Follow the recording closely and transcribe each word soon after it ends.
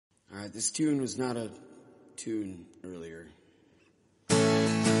Alright, this tune was not a tune earlier.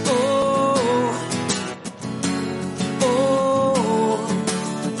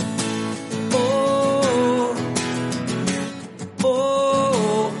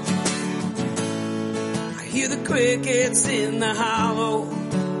 I hear the crickets in the hollow,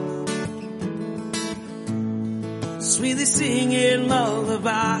 sweetly singing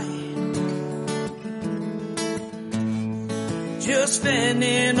lullaby, just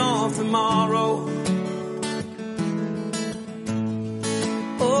fending off tomorrow,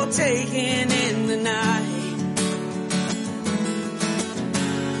 or taking in the night.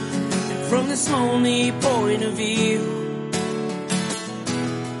 And from this lonely point of view,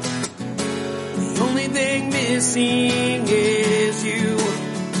 the only thing missing is you.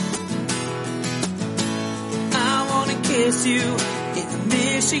 I wanna kiss you in the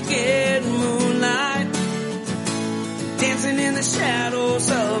Michigan moonlight, dancing in the shadows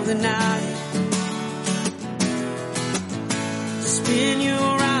of the night, spin you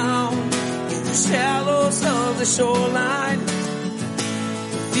around in the shallows of the shoreline,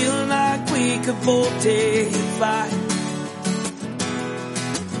 feeling like we could both take flight.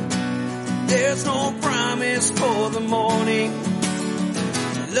 There's no promise for the morning.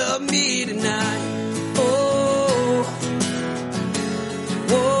 Love me tonight. Oh,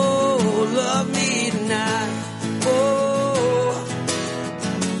 oh, love me tonight. Oh,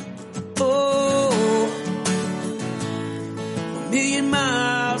 oh, a million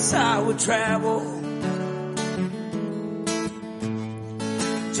miles I would travel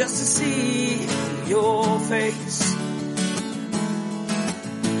just to see your face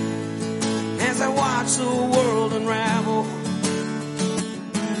as I watch the world unravel.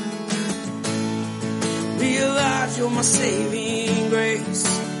 Realize you're my saving grace.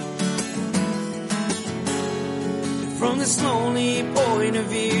 From this lonely point of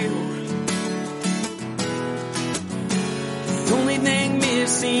view, the only thing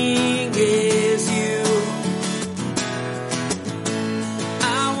missing is you.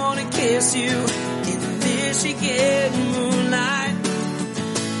 I wanna kiss you in the Michigan moonlight,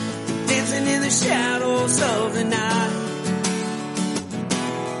 dancing in the shadows of the night,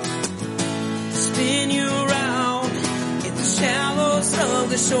 spin you around in the shallows of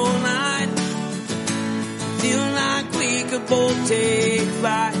the shoreline, feeling like we could both take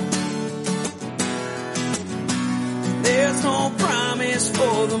flight. There's no promise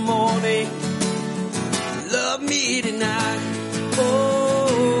for the morning. Love me tonight.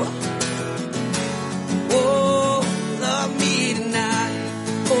 Oh, oh, love me tonight.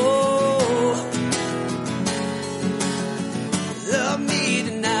 Oh, love me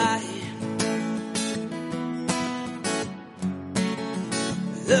tonight.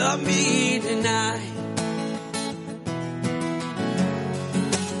 Love me tonight.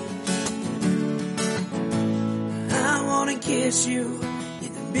 I wanna kiss you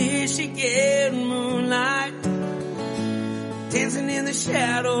in the Michigan moonlight, dancing in the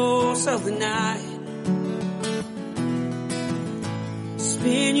shadows of the night,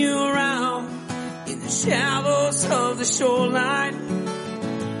 spin you around in the shallows of the shoreline,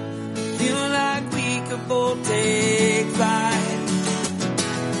 feeling like we could both take flight.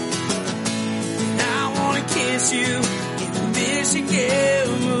 And I wanna kiss you in the Michigan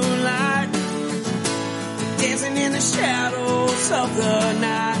moonlight, dancing in the shadows of the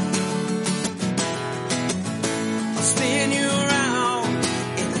night, I'll spin you around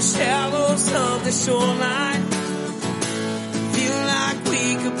in the shallows of the shoreline, feeling like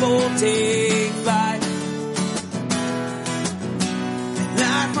we could both take flight. And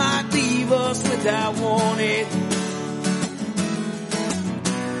life might leave us without warning.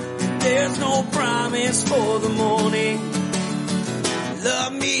 There's no promise for the morning.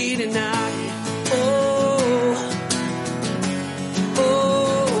 Love me tonight.